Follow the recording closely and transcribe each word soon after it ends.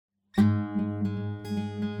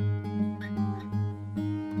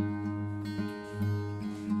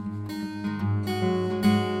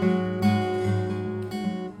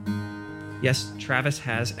Yes, Travis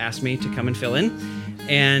has asked me to come and fill in,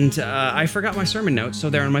 and I forgot my sermon notes, so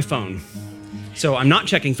they're on my phone. So I'm not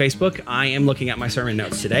checking Facebook. I am looking at my sermon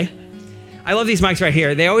notes today. I love these mics right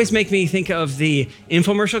here. They always make me think of the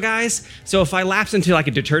infomercial guys. So if I lapse into like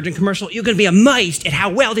a detergent commercial, you're going to be amazed at how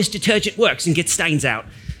well this detergent works and gets stains out.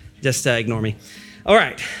 Just ignore me. All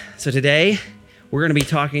right. So today we're going to be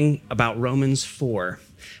talking about Romans 4.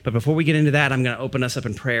 But before we get into that, I'm going to open us up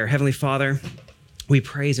in prayer. Heavenly Father, we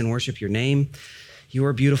praise and worship your name. You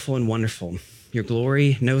are beautiful and wonderful. Your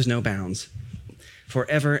glory knows no bounds.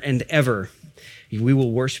 Forever and ever, we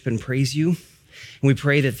will worship and praise you. And we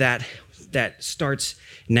pray that starts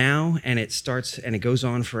now and it goes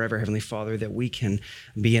on forever, Heavenly Father, that we can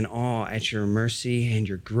be in awe at your mercy and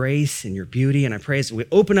your grace and your beauty. And I pray as we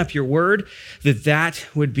open up your word, that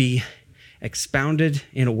would be expounded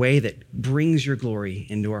in a way that brings your glory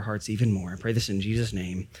into our hearts even more. I pray this in Jesus'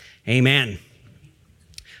 name. Amen.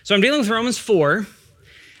 So I'm dealing with Romans 4.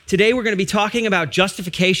 Today we're going to be talking about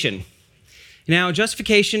justification. Now,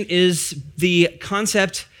 justification is the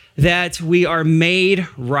concept that we are made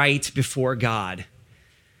right before God.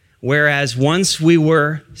 Whereas once we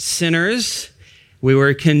were sinners, we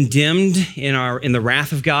were condemned in the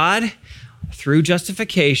wrath of God. Through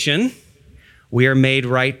justification, we are made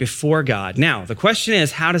right before God. Now, the question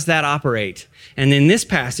is, how does that operate? And in this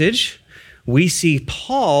passage, we see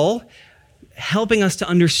Paul helping us to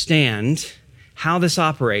understand how this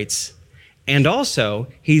operates. And also,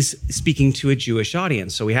 he's speaking to a Jewish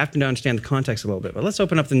audience. So we have to understand the context a little bit. But let's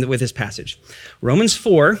open up with this passage. Romans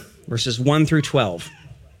 4, verses 1 through 12.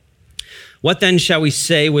 What then shall we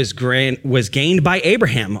say was gained by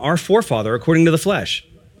Abraham, our forefather, according to the flesh?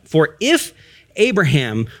 For if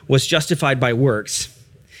Abraham was justified by works,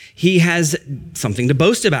 he has something to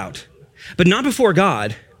boast about, but not before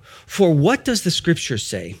God. For what does the scripture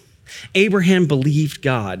say? Abraham believed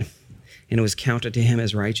God, and it was counted to him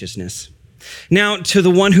as righteousness. Now, to the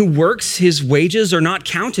one who works, his wages are not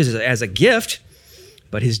counted as a gift,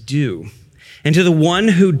 but his due. And to the one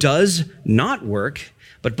who does not work,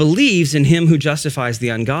 but believes in him who justifies the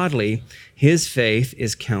ungodly, his faith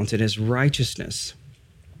is counted as righteousness.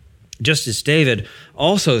 Just as David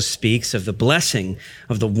also speaks of the blessing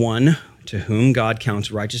of the one to whom God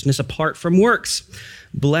counts righteousness apart from works.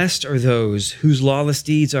 Blessed are those whose lawless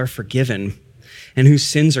deeds are forgiven and whose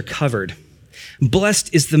sins are covered.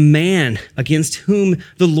 Blessed is the man against whom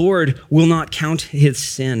the Lord will not count his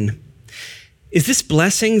sin. Is this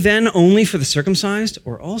blessing then only for the circumcised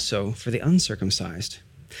or also for the uncircumcised?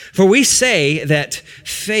 For we say that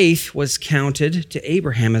faith was counted to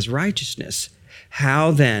Abraham as righteousness.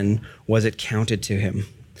 How then was it counted to him?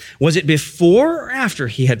 Was it before or after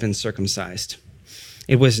he had been circumcised?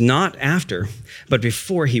 It was not after, but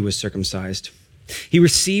before he was circumcised. He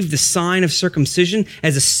received the sign of circumcision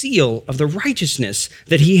as a seal of the righteousness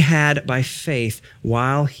that he had by faith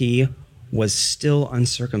while he was still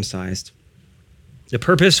uncircumcised. The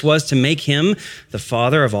purpose was to make him the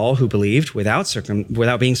father of all who believed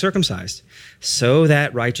without being circumcised, so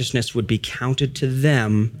that righteousness would be counted to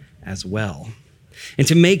them as well. And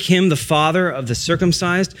to make him the father of the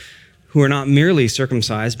circumcised, who are not merely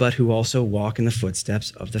circumcised, but who also walk in the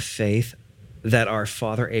footsteps of the faith that our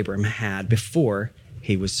father Abraham had before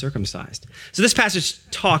he was circumcised. So this passage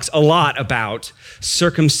talks a lot about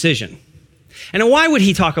circumcision. And why would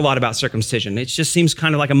he talk a lot about circumcision? It just seems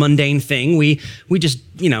kind of like a mundane thing. We just,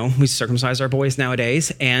 we circumcise our boys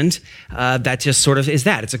nowadays, and that just sort of is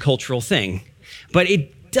that. It's a cultural thing. But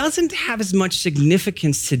it doesn't have as much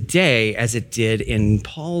significance today as it did in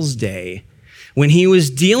Paul's day. When he was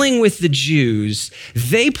dealing with the Jews,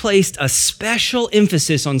 they placed a special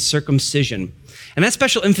emphasis on circumcision. And that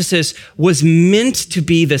special emphasis was meant to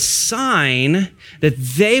be the sign that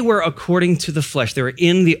they were according to the flesh. They were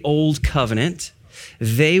in the old covenant.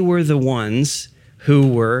 They were the ones who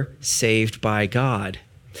were saved by God.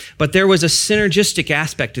 But there was a synergistic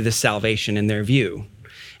aspect to this salvation in their view.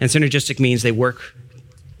 And synergistic means they work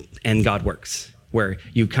and God works, where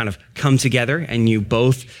you kind of come together and you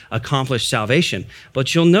both accomplish salvation.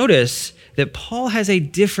 But you'll notice that Paul has a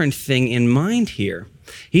different thing in mind here.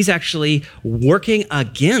 He's actually working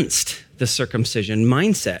against the circumcision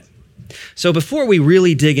mindset. So before we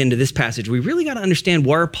really dig into this passage, we really got to understand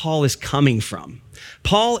where Paul is coming from.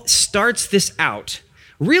 Paul starts this out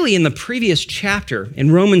really in the previous chapter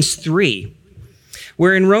in Romans 3,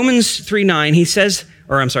 where in Romans 3:9 he says,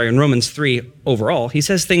 in Romans 3 overall, he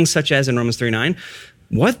says things such as in Romans 3:9,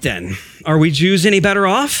 what then? Are we Jews any better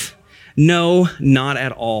off? No, not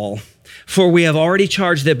at all. For we have already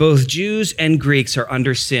charged that both Jews and Greeks are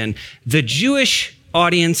under sin. The Jewish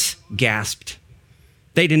audience gasped.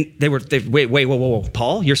 Whoa,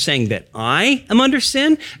 Paul, you're saying that I am under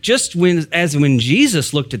sin? Just when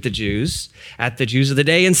Jesus looked at the Jews of the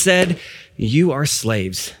day and said, you are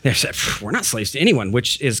slaves. They said, we're not slaves to anyone,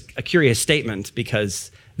 which is a curious statement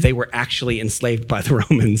because they were actually enslaved by the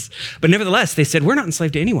Romans. But nevertheless, they said, we're not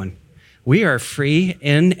enslaved to anyone. We are free,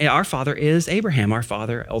 and our father is Abraham. Our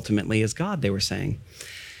father ultimately is God, they were saying.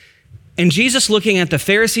 And Jesus, looking at the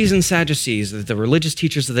Pharisees and Sadducees, the religious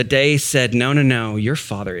teachers of the day, said, no, your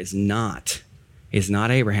father is not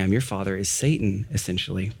Abraham. Your father is Satan,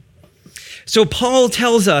 essentially. So Paul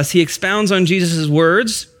tells us, he expounds on Jesus'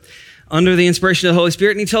 words under the inspiration of the Holy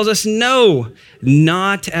Spirit, and he tells us, no,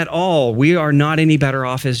 not at all. We are not any better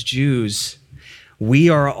off as Jews. We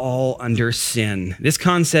are all under sin. This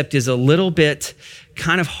concept is a little bit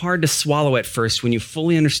kind of hard to swallow at first when you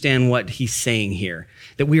fully understand what he's saying here,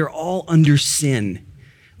 that we are all under sin.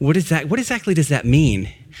 What exactly does that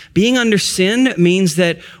mean? Being under sin means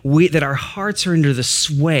that our hearts are under the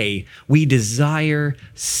sway. We desire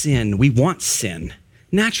sin. We want sin.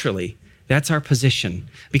 Naturally, that's our position.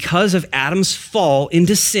 Because of Adam's fall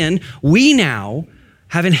into sin, we now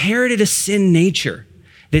have inherited a sin nature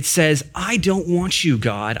that says, I don't want you,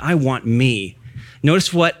 God, I want me.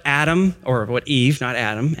 Notice what Eve, not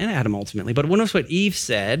Adam, and Adam ultimately, but notice what Eve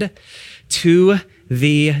said to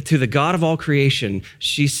the God of all creation.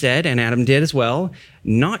 She said, and Adam did as well,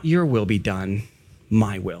 not your will be done,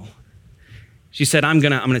 my will. She said, I'm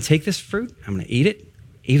gonna take this fruit, I'm gonna eat it,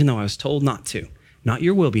 even though I was told not to. Not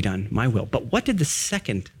your will be done, my will. But what did the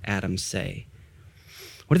second Adam say?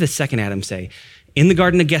 What did the second Adam say? In the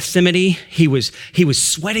Garden of Gethsemane, he was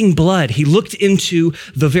sweating blood. He looked into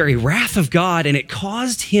the very wrath of God, and it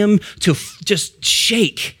caused him to just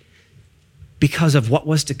shake because of what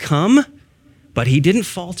was to come. But he didn't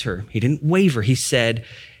falter. He didn't waver. He said,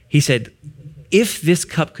 if this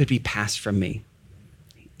cup could be passed from me,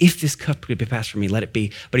 let it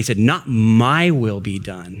be. But he said, not my will be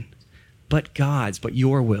done, but God's, but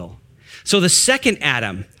your will. So the second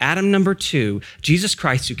Adam number 2, Jesus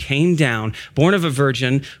Christ, who came down, born of a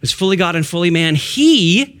virgin, was fully God and fully man,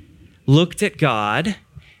 he looked at God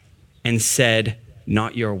and said,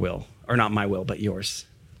 not your will, or not my will, but yours.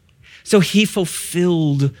 So he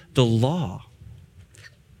fulfilled the law.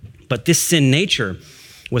 But this sin nature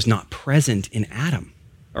was not present in Adam,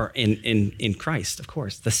 or in Christ, of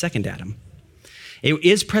course, the second Adam. It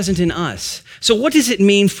is present in us. So what does it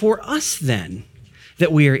mean for us then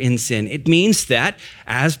that we are in sin? It means that,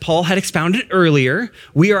 as Paul had expounded earlier,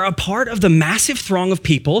 we are a part of the massive throng of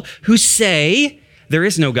people who say there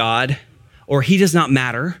is no God, or he does not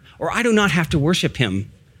matter, or I do not have to worship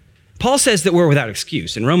him. Paul says that we're without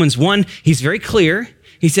excuse. In Romans 1, he's very clear.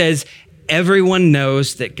 He says, everyone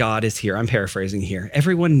knows that God is here. I'm paraphrasing here.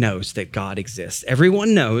 Everyone knows that God exists.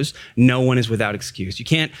 Everyone knows no one is without excuse. You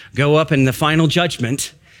can't go up in the final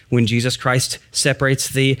judgment when Jesus Christ separates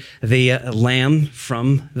the lamb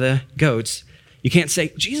from the goats. You can't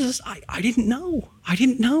say, Jesus, I didn't know.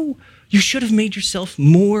 You should have made yourself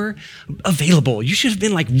more available. You should have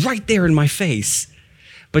been like right there in my face.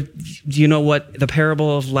 But do you know what the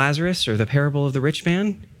parable of Lazarus or the parable of the rich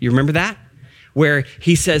man? You remember that? Where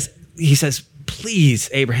he says, please,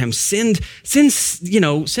 Abraham, send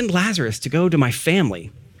Lazarus to go to my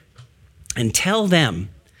family and tell them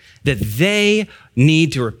that they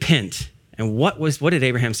need to repent. And what did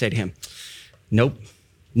Abraham say to him? Nope,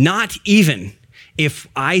 not even if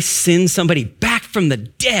I send somebody back from the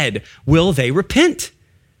dead, will they repent?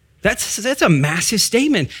 That's a massive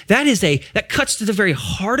statement. That cuts to the very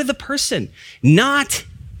heart of the person. Not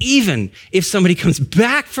even if somebody comes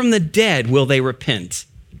back from the dead, will they repent?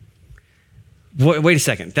 Wait a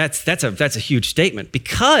second. That's a huge statement,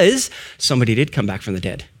 because somebody did come back from the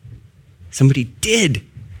dead. Somebody did.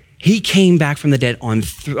 He came back from the dead on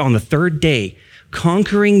the third day,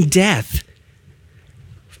 conquering death,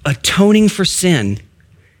 atoning for sin.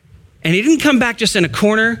 And he didn't come back just in a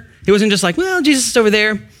corner. He wasn't just like, well, Jesus is over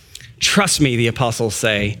there. Trust me, the apostles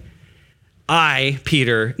say.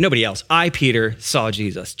 Peter, saw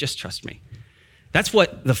Jesus. Just trust me. That's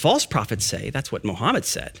what the false prophets say. That's what Muhammad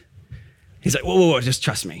said. He's like, whoa, just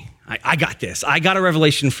trust me. I got this. I got a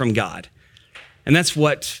revelation from God. And that's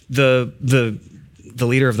what the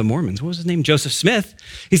leader of the Mormons, what was his name? Joseph Smith.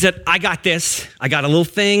 He said, I got this. I got a little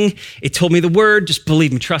thing. It told me the word. Just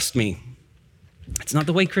believe me, trust me. That's not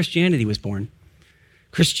the way Christianity was born.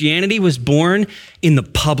 Christianity was born in the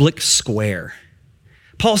public square.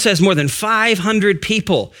 Paul says more than 500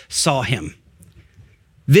 people saw him.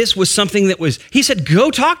 This was something he said,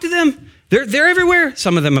 go talk to them. They're everywhere.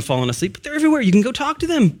 Some of them have fallen asleep, but they're everywhere. You can go talk to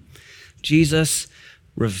them. Jesus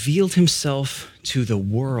revealed himself to the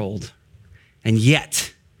world and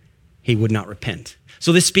yet he would not repent.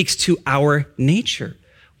 So this speaks to our nature.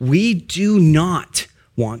 We do not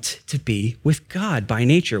want to be with God by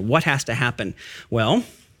nature. What has to happen? Well,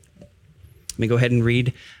 let me go ahead and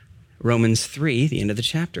read Romans 3, the end of the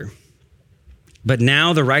chapter. But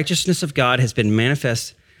now the righteousness of God has been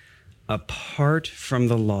manifest apart from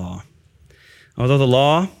the law. Although the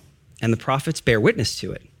law and the prophets bear witness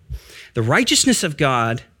to it, the righteousness of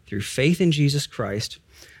God through faith in Jesus Christ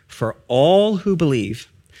for all who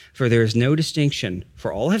believe, for there is no distinction,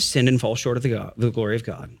 for all have sinned and fall short of the glory of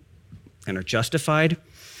God, and are justified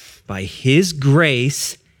by his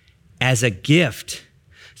grace as a gift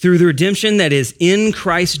through the redemption that is in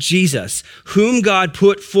Christ Jesus, whom God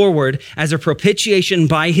put forward as a propitiation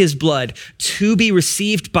by his blood to be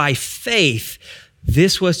received by faith.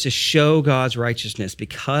 This was to show God's righteousness,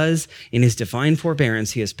 because in his divine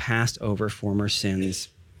forbearance he has passed over former sins.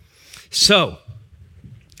 So,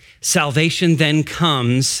 salvation then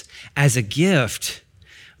comes as a gift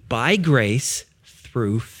by grace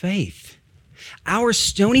through faith. Our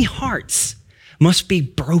stony hearts must be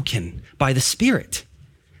broken by the Spirit.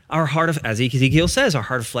 Our heart of, as Ezekiel says, our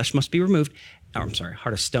heart of flesh must be removed. Heart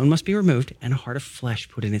of stone must be removed, and a heart of flesh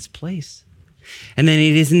put in its place. And then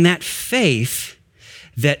it is in that faith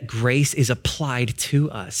that grace is applied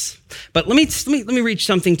to us. But let me read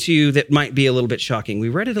something to you that might be a little bit shocking. We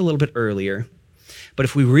read it a little bit earlier, but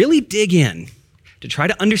if we really dig in to try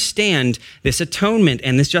to understand this atonement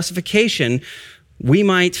and this justification, we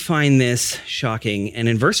might find this shocking. And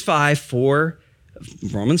in verse 5,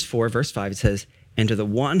 Romans 4, verse 5, it says, "And to the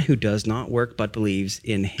one who does not work but believes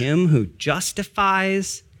in him who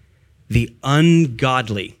justifies the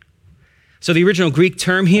ungodly." So the original Greek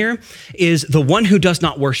term here is the one who does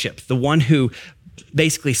not worship, the one who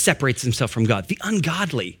basically separates himself from God, the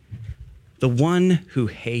ungodly, the one who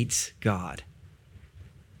hates God.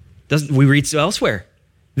 We read elsewhere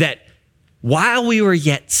that while we were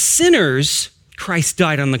yet sinners, Christ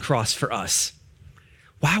died on the cross for us.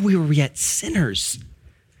 While we were yet sinners,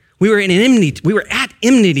 we were at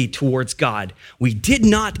enmity towards God. We did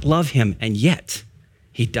not love him, and yet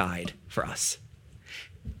he died for us.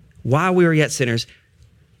 While we were yet sinners,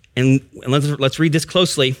 and let's read this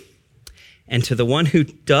closely. "And to the one who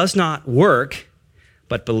does not work,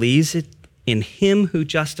 but believes it in him who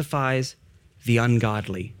justifies the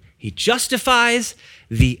ungodly." He justifies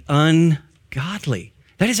the ungodly.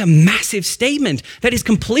 That is a massive statement. That is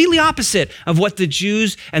completely opposite of what the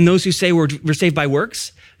Jews and those who say we're saved by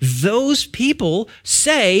works. Those people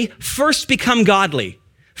say, first become godly.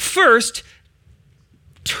 First,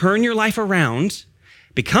 turn your life around,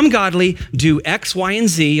 become godly, do X, Y, and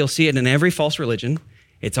Z. You'll see it in every false religion.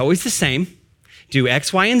 It's always the same. Do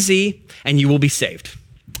X, Y, and Z, and you will be saved.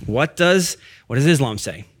 What does Islam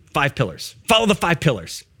say? 5 pillars. Follow the 5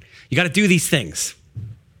 pillars. You got to do these things,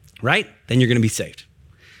 right? Then you're going to be saved.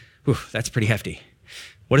 Whew, that's pretty hefty.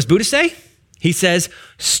 What does Buddha say? He says,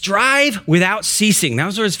 strive without ceasing.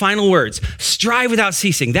 Those are his final words. Strive without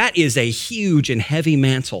ceasing. That is a huge and heavy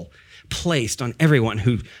mantle placed on everyone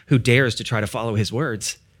who dares to try to follow his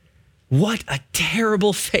words. What a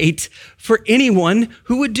terrible fate for anyone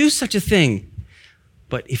who would do such a thing.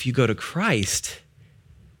 But if you go to Christ,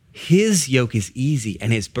 his yoke is easy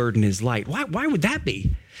and his burden is light. Why would that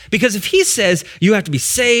be? Because if he says you have to be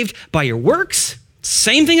saved by your works,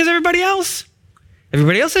 same thing as everybody else.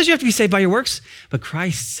 Everybody else says you have to be saved by your works, but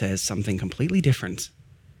Christ says something completely different.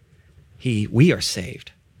 We are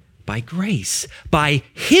saved by grace, by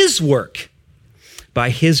his work, by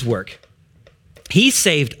his work. He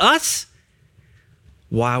saved us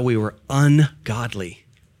while we were ungodly.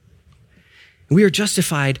 We are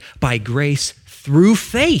justified by grace through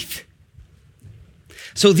faith.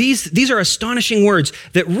 So these are astonishing words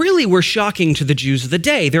that really were shocking to the Jews of the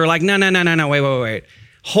day. They were like, no, wait.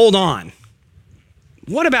 Hold on.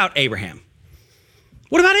 What about Abraham?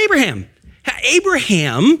 What about Abraham?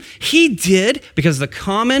 Abraham, he did, because the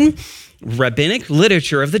common rabbinic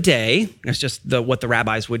literature of the day, that's just what the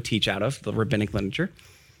rabbis would teach out of, the rabbinic literature.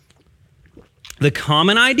 The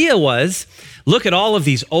common idea was, look at all of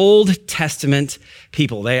these Old Testament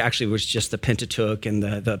people. They actually was just the Pentateuch and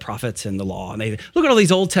the prophets and the law. And they look at all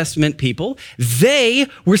these Old Testament people. They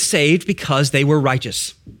were saved because they were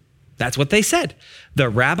righteous. That's what they said. The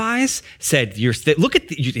rabbis said, here's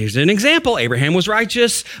an example. Abraham was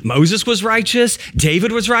righteous. Moses was righteous.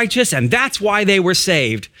 David was righteous. And that's why they were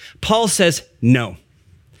saved. Paul says, no.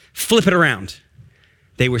 Flip it around.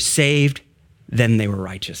 They were saved, then they were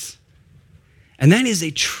righteous. And that is a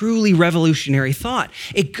truly revolutionary thought.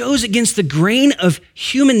 It goes against the grain of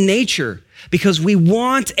human nature because we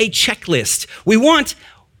want a checklist. We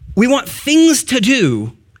want things to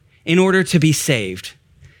do in order to be saved.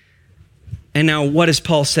 And now what does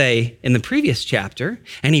Paul say in the previous chapter?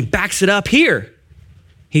 And he backs it up here.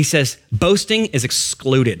 He says, boasting is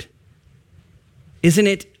excluded. Isn't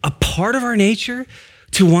it a part of our nature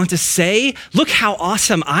to want to say, look how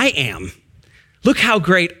awesome I am. Look how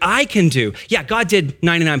great I can do. Yeah, God did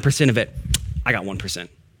 99% of it. I got 1%.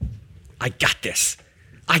 I got this.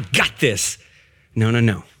 I got this.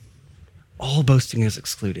 No. All boasting is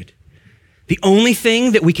excluded. The only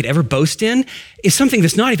thing that we could ever boast in is something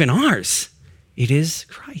that's not even ours. It is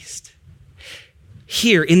Christ.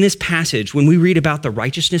 Here in this passage, when we read about the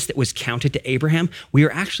righteousness that was counted to Abraham, we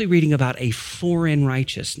are actually reading about a foreign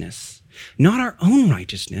righteousness, not our own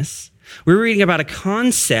righteousness. We're reading about a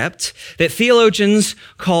concept that theologians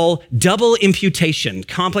call double imputation.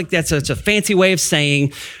 It's a fancy way of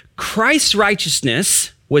saying Christ's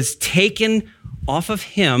righteousness was taken off of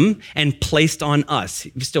him and placed on us.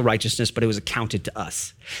 It was still righteousness, but it was accounted to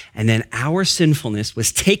us. And then our sinfulness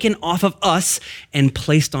was taken off of us and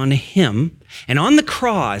placed on him. And on the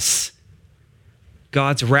cross,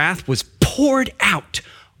 God's wrath was poured out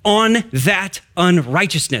on that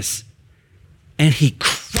unrighteousness. And he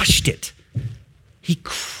crushed it. He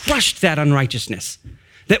crushed that unrighteousness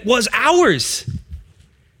that was ours.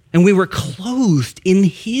 And we were clothed in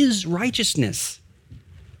his righteousness.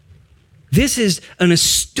 This is an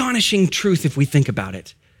astonishing truth if we think about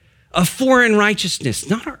it. A foreign righteousness,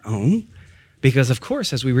 not our own. Because of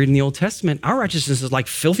course, as we read in the Old Testament, our righteousness is like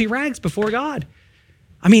filthy rags before God.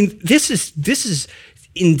 I mean, this is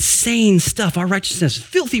insane stuff. Our righteousness,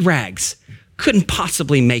 filthy rags, couldn't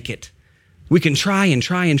possibly make it. We can try and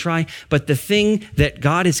try and try, but the thing that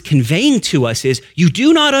God is conveying to us is you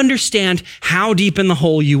do not understand how deep in the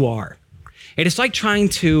hole you are. It is like trying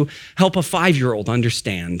to help a 5-year-old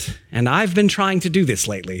understand. And I've been trying to do this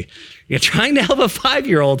lately. You're trying to help a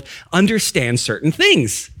 5-year-old understand certain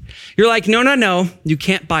things. You're like, no, you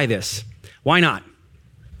can't buy this. Why not?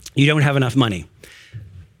 You don't have enough money.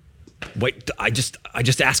 Wait, I just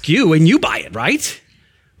ask you and you buy it, right?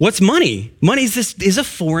 What's money? Money is a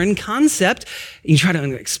foreign concept. You try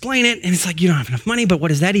to explain it, and it's like, you don't have enough money, but what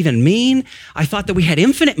does that even mean? I thought that we had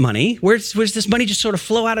infinite money. Where's this money just sort of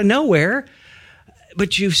flow out of nowhere?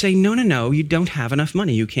 But you say, no, you don't have enough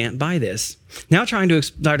money. You can't buy this. Now try to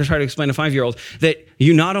explain to a 5-year-old that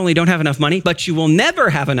you not only don't have enough money, but you will never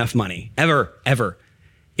have enough money, ever.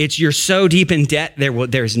 You're so deep in debt,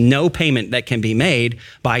 there's no payment that can be made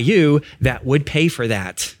by you that would pay for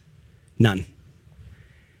that. None.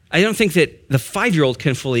 I don't think that the 5-year-old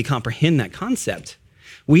can fully comprehend that concept.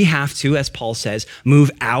 We have to, as Paul says,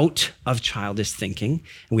 move out of childish thinking,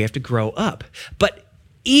 and we have to grow up. But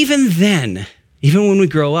even then, even when we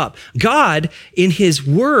grow up, God, in his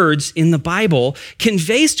words in the Bible,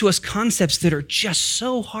 conveys to us concepts that are just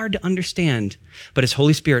so hard to understand. But his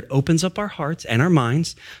Holy Spirit opens up our hearts and our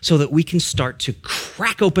minds so that we can start to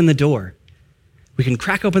crack open the door. We can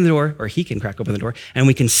crack open the door, or he can crack open the door, and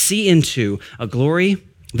we can see into a glory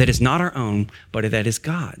that is not our own, but that is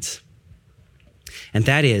God's. And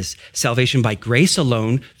that is salvation by grace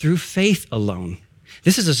alone, through faith alone.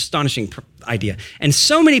 This is an astonishing idea. And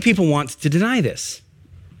so many people want to deny this.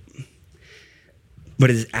 But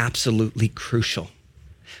it is absolutely crucial.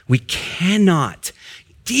 We cannot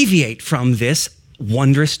deviate from this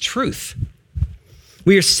wondrous truth.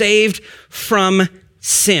 We are saved from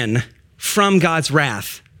sin, from God's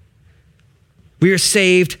wrath. We are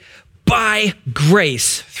saved by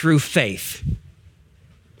grace through faith.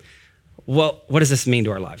 Well, what does this mean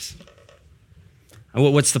to our lives?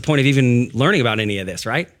 What's the point of even learning about any of this,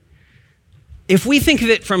 right? If we think of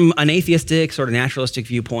it from an atheistic, sort of naturalistic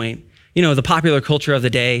viewpoint, the popular culture of the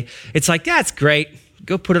day, it's like, that's great.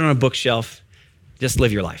 Go put it on a bookshelf. Just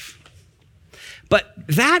live your life. But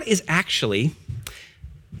that is actually,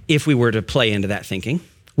 if we were to play into that thinking,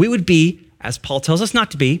 we would be, as Paul tells us not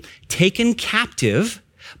to be, taken captive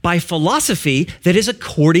by philosophy that is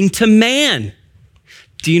according to man.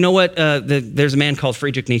 Do you know what? There's a man called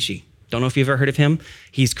Friedrich Nietzsche. Don't know if you've ever heard of him.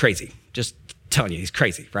 He's crazy. Just telling you, he's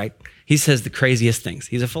crazy, right? He says the craziest things.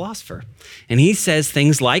 He's a philosopher. And he says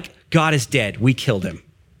things like, God is dead. We killed him.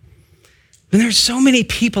 And there's so many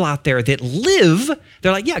people out there that live,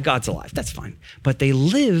 they're like, yeah, God's alive. That's fine. But they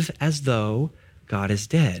live as though God is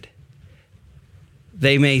dead.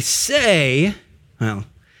 They may say, well,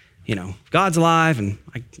 God's alive and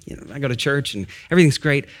I go to church and everything's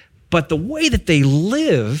great. But the way that they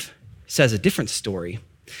live says a different story.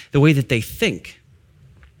 The way that they think,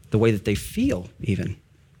 the way that they feel even.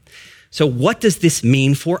 So what does this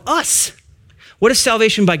mean for us? What is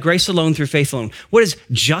salvation by grace alone through faith alone? What does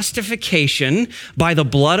justification by the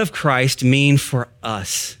blood of Christ mean for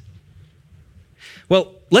us?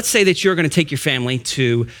 Well, let's say that you're going to take your family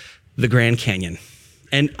to the Grand Canyon.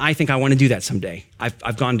 And I think I want to do that someday.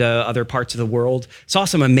 I've gone to other parts of the world, saw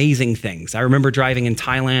some amazing things. I remember driving in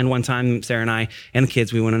Thailand one time, Sarah and I and the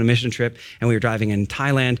kids, we went on a mission trip and we were driving in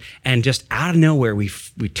Thailand, and just out of nowhere, we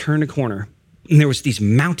turned a corner and there was these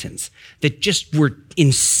mountains that just were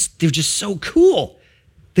they're just so cool.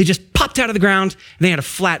 They just popped out of the ground and they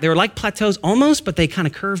had they were like plateaus almost, but they kind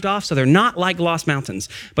of curved off. So they're not like Lost Mountains,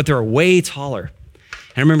 but they're way taller.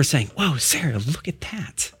 And I remember saying, whoa, Sarah, look at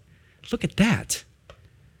that. Look at that.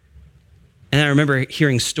 And I remember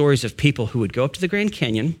hearing stories of people who would go up to the Grand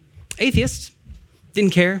Canyon, atheists,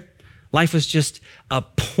 didn't care. Life was just a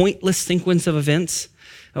pointless sequence of events.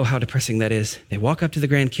 Oh, how depressing that is. They walk up to the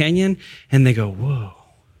Grand Canyon and they go, whoa.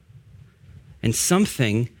 And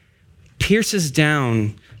something pierces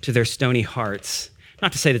down to their stony hearts.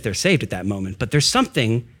 Not to say that they're saved at that moment, but there's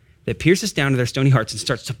something that pierces down to their stony hearts and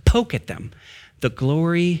starts to poke at them. The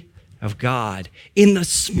glory of God in the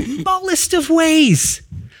smallest of ways.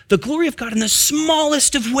 The glory of God in the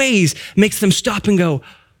smallest of ways makes them stop and go,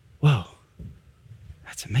 whoa,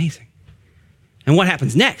 that's amazing. And what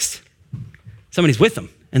happens next? Somebody's with them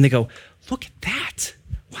and they go, look at that.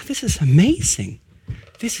 Wow, this is amazing.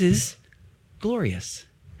 This is glorious.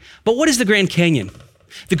 But what is the Grand Canyon?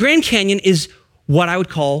 The Grand Canyon is what I would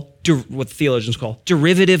call, what theologians call,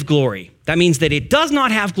 derivative glory. That means that it does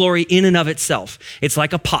not have glory in and of itself. It's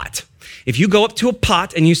like a pot. If you go up to a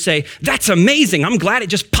pot and you say, that's amazing, I'm glad it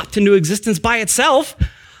just popped into existence by itself,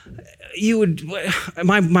 you would,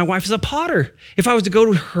 my wife is a potter. If I was to go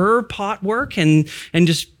to her pot work and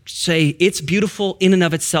just say, it's beautiful in and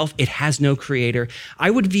of itself, it has no creator,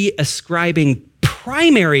 I would be ascribing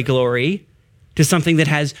primary glory to something that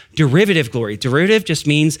has derivative glory. Derivative just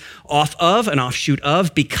means off of, an offshoot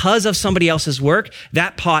of, because of somebody else's work,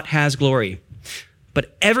 that pot has glory.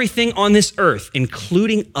 But everything on this earth,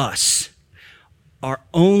 including us, are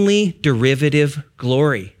only derivative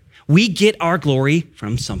glory. We get our glory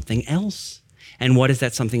from something else. And what is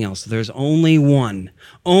that something else? There's only one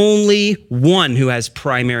who has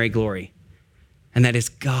primary glory. And that is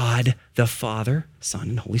God the Father, Son,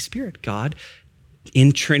 and Holy Spirit. God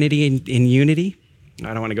in Trinity, in unity.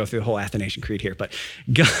 I don't want to go through the whole Athanasian Creed here, but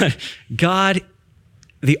God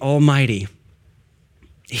the Almighty,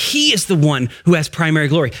 He is the one who has primary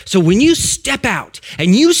glory. So when you step out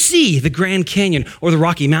and you see the Grand Canyon or the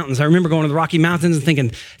Rocky Mountains, I remember going to the Rocky Mountains and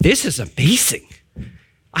thinking, this is amazing.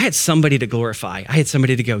 I had somebody to glorify. I had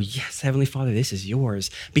somebody to go, yes, Heavenly Father, this is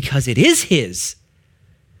yours, because it is His.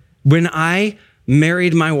 When I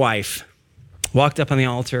married my wife, walked up on the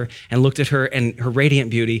altar and looked at her and her radiant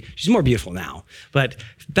beauty. She's more beautiful now, but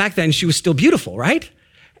back then she was still beautiful, right?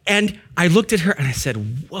 And I looked at her and I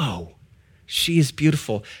said, whoa, she is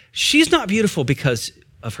beautiful. She's not beautiful because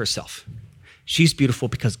of herself. She's beautiful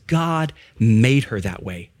because God made her that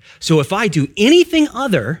way. So if I do anything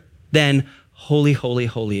other than holy, holy,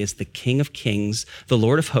 holy is the King of Kings, the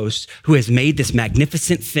Lord of hosts, who has made this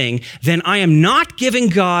magnificent thing, then I am not giving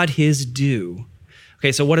God His due.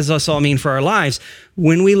 Okay, so what does this all mean for our lives?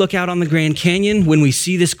 When we look out on the Grand Canyon, when we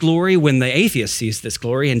see this glory, when the atheist sees this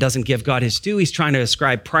glory and doesn't give God His due, he's trying to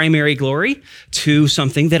ascribe primary glory to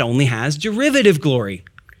something that only has derivative glory.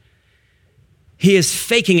 He is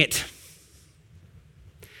faking it.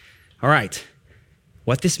 All right,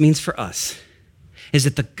 what this means for us is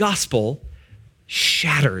that the gospel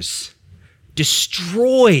shatters,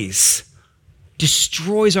 destroys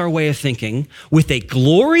our way of thinking with a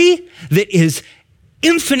glory that is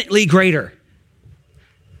infinitely greater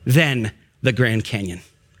than the Grand Canyon.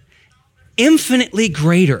 Infinitely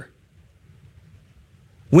greater.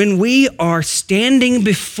 When we are standing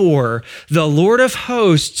before the Lord of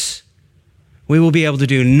hosts, we will be able to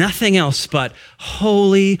do nothing else but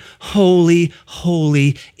holy, holy,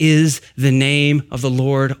 holy is the name of the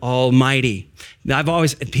Lord Almighty. Now,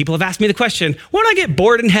 people have asked me the question, won't I get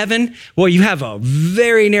bored in heaven? Well, you have a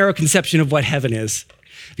very narrow conception of what heaven is.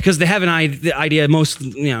 Because the idea, most,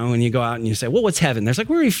 when you go out and you say, well, what's heaven? There's like,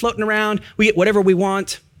 we're floating around. We get whatever we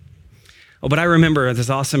want. Oh, but I remember this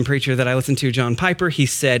awesome preacher that I listened to, John Piper. He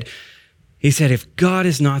said, if God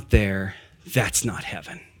is not there, that's not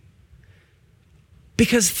heaven.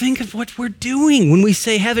 Because think of what we're doing when we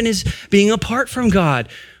say heaven is being apart from God.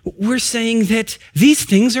 We're saying that these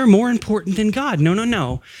things are more important than God.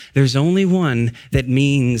 No. There's only one that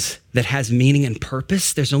has meaning and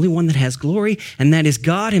purpose. There's only one that has glory, and that is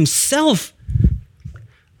God Himself.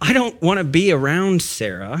 I don't want to be around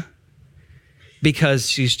Sarah because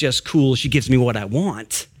she's just cool. She gives me what I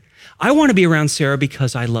want. I want to be around Sarah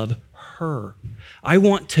because I love her. I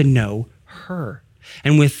want to know her.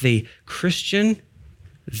 And with the Christian,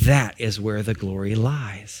 that is where the glory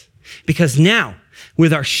lies. Because now,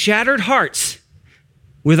 with our shattered hearts,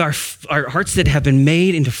 with our hearts that have been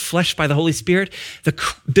made into flesh by the Holy Spirit,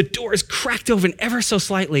 the door is cracked open ever so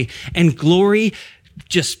slightly, and glory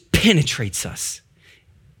just penetrates us.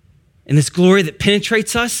 And this glory that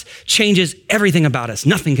penetrates us changes everything about us.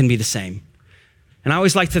 Nothing can be the same. And I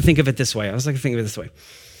always like to think of it this way.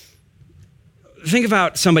 Think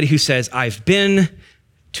about somebody who says, I've been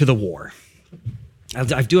to the war.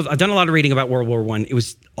 I've done a lot of reading about World War I. It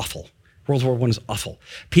was awful. World War I is awful.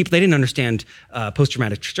 People, they didn't understand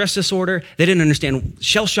post-traumatic stress disorder. They didn't understand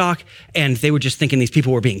shell shock, and they were just thinking these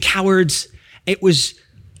people were being cowards. It was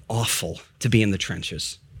awful to be in the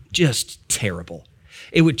trenches. Just terrible.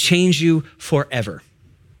 It would change you forever.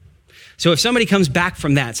 So if somebody comes back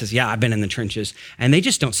from that and says, yeah, I've been in the trenches, and they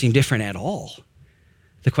just don't seem different at all,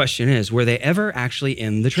 the question is, were they ever actually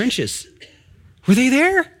in the trenches? Were they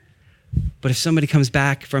there? But if somebody comes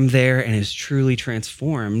back from there and is truly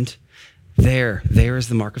transformed, there is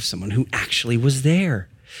the mark of someone who actually was there.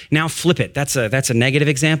 Now flip it. That's a negative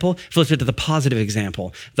example. Flip it to the positive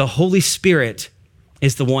example. The Holy Spirit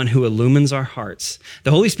is the one who illumines our hearts.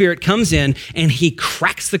 The Holy Spirit comes in and he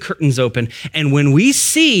cracks the curtains open. And when we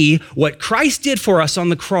see what Christ did for us on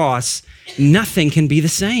the cross, nothing can be the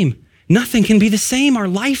same. Nothing can be the same. Our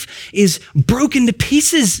life is broken to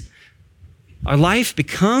pieces. Our life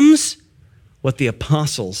becomes what the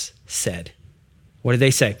apostles said. What did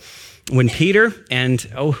they say? When Peter and,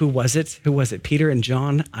 who was it? Peter and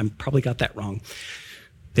John, I probably got that wrong.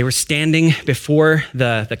 They were standing before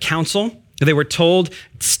the council. They were told,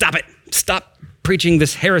 stop it. Stop preaching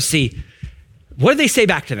this heresy. What did they say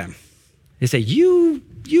back to them? They say, you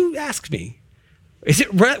asked me. Is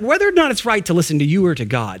it whether or not it's right to listen to you or to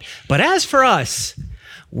God? But as for us,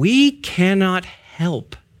 we cannot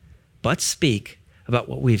help but speak about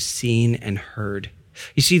what we've seen and heard.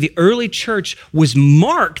 You see, the early church was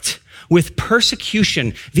marked with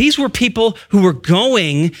persecution. These were people who were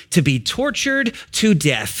going to be tortured to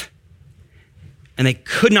death, and they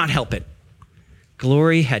could not help it.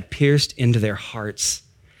 Glory had pierced into their hearts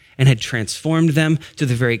and had transformed them to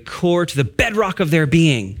the very core, to the bedrock of their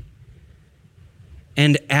being.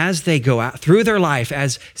 And as they go out through their life,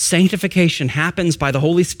 as sanctification happens by the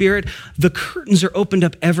Holy Spirit, the curtains are opened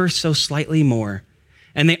up ever so slightly more.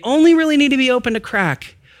 And they only really need to be opened a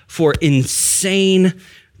crack for insane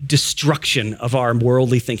destruction of our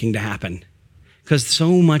worldly thinking to happen. Because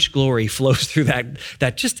so much glory flows through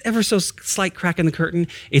that just ever so slight crack in the curtain.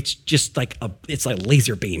 It's just like it's like a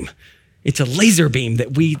laser beam. It's a laser beam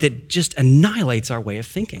that just annihilates our way of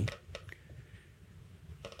thinking.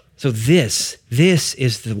 So this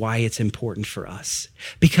is why it's important for us.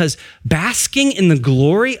 Because basking in the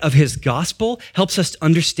glory of his gospel helps us to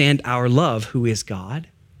understand our love, who is God.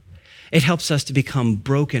 It helps us to become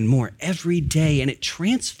broken more every day, and it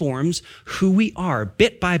transforms who we are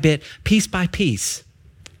bit by bit, piece by piece.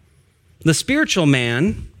 The spiritual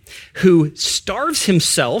man who starves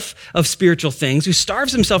himself of spiritual things, who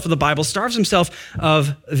starves himself of the Bible, starves himself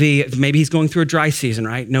of maybe he's going through a dry season,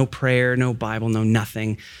 right? No prayer, no Bible, no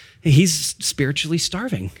nothing. He's spiritually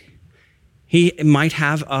starving. He might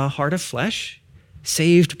have a heart of flesh,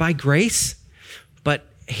 saved by grace, but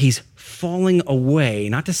he's falling away.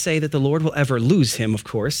 Not to say that the Lord will ever lose him, of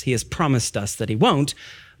course. He has promised us that he won't.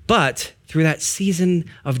 But through that season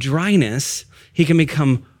of dryness, he can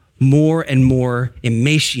become more and more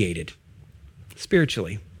emaciated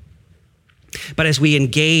spiritually. But as we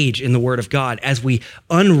engage in the Word of God, as we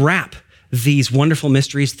unwrap these wonderful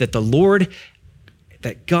mysteries that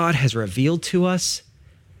that God has revealed to us,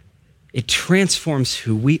 it transforms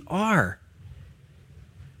who we are.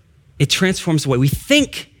 It transforms the way we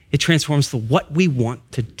think. It transforms what we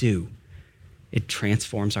want to do. It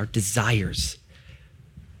transforms our desires.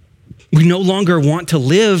 We no longer want to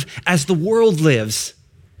live as the world lives.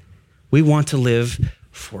 We want to live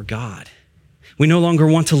for God. We no longer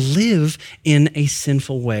want to live in a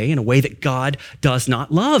sinful way, in a way that God does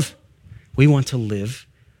not love. We want to live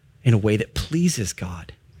in a way that pleases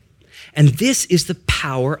God. And this is the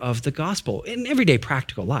power of the gospel in everyday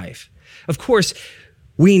practical life. Of course,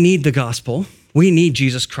 we need the gospel. We need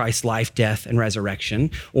Jesus Christ's life, death, and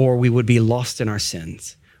resurrection, or we would be lost in our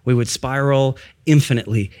sins. We would spiral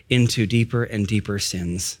infinitely into deeper and deeper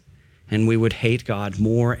sins, and we would hate God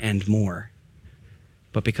more and more.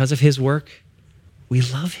 But because of his work, we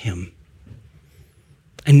love him.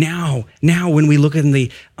 And now when we look on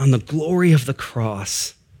the glory of the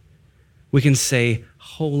cross, we can say,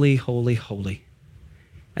 holy, holy, holy.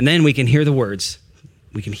 And then we can hear the words.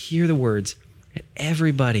 We can hear the words that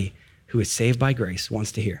everybody who is saved by grace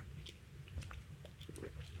wants to hear.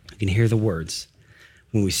 We can hear the words.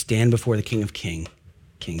 when we stand before the King of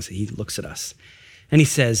Kings. He looks at us and he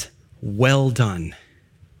says, "Well done,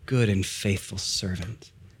 good and faithful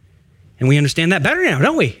servant." And we understand that better now,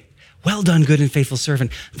 don't we? Well done, good and faithful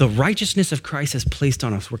servant. The righteousness of Christ is placed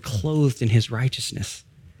on us. We're clothed in his righteousness.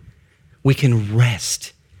 We can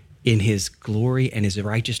rest in his glory and his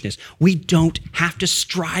righteousness. We don't have to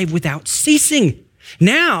strive without ceasing.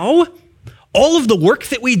 Now, all of the work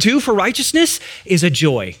that we do for righteousness is a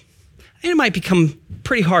joy. And it might become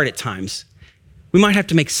pretty hard at times. We might have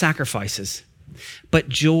to make sacrifices. But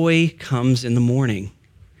joy comes in the morning.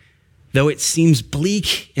 Though it seems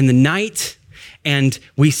bleak in the night, and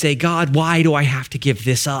we say, "God, why do I have to give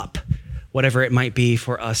this up?" Whatever it might be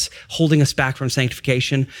for us, holding us back from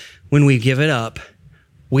sanctification, when we give it up,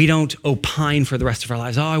 we don't opine for the rest of our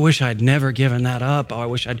lives. "Oh, I wish I'd never given that up. Oh, I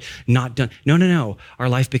wish I'd not done." No. Our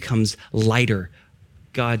life becomes lighter.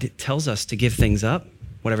 God tells us to give things up,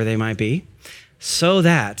 whatever they might be, so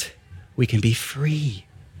that we can be free.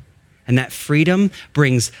 And that freedom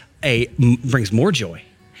brings more joy.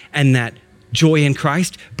 And that joy in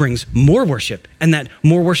Christ brings more worship. And that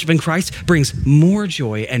more worship in Christ brings more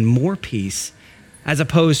joy and more peace, as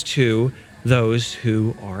opposed to those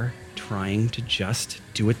who are trying to just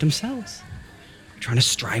do it themselves, trying to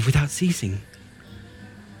strive without ceasing.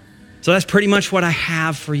 So that's pretty much what I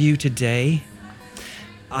have for you today.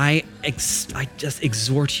 I just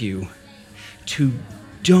exhort you to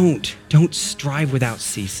don't strive without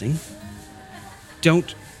ceasing.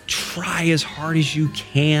 Don't try as hard as you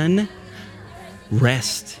can.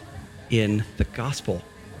 Rest in the gospel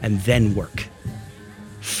and then work.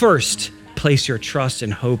 First, place your trust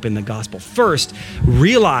and hope in the gospel. First,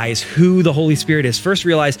 realize who the Holy Spirit is. First,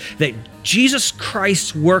 realize that Jesus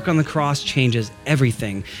Christ's work on the cross changes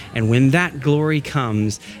everything. And when that glory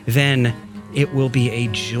comes, then it will be a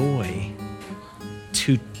joy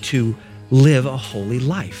to live a holy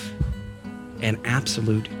life. An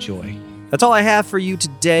absolute joy. That's all I have for you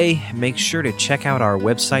today. Make sure to check out our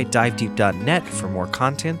website, divedeep.net, for more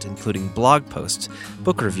content, including blog posts,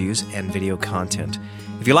 book reviews, and video content.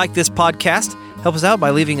 If you like this podcast, help us out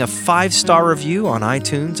by leaving a 5-star review on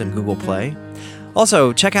iTunes and Google Play.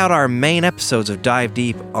 Also, check out our main episodes of Dive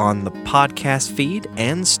Deep on the podcast feed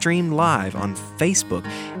and stream live on Facebook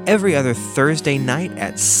every other Thursday night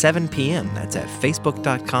at 7 p.m. That's at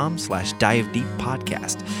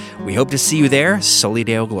facebook.com/divedeeppodcast. We hope to see you there. Soli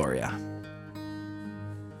Deo Gloria.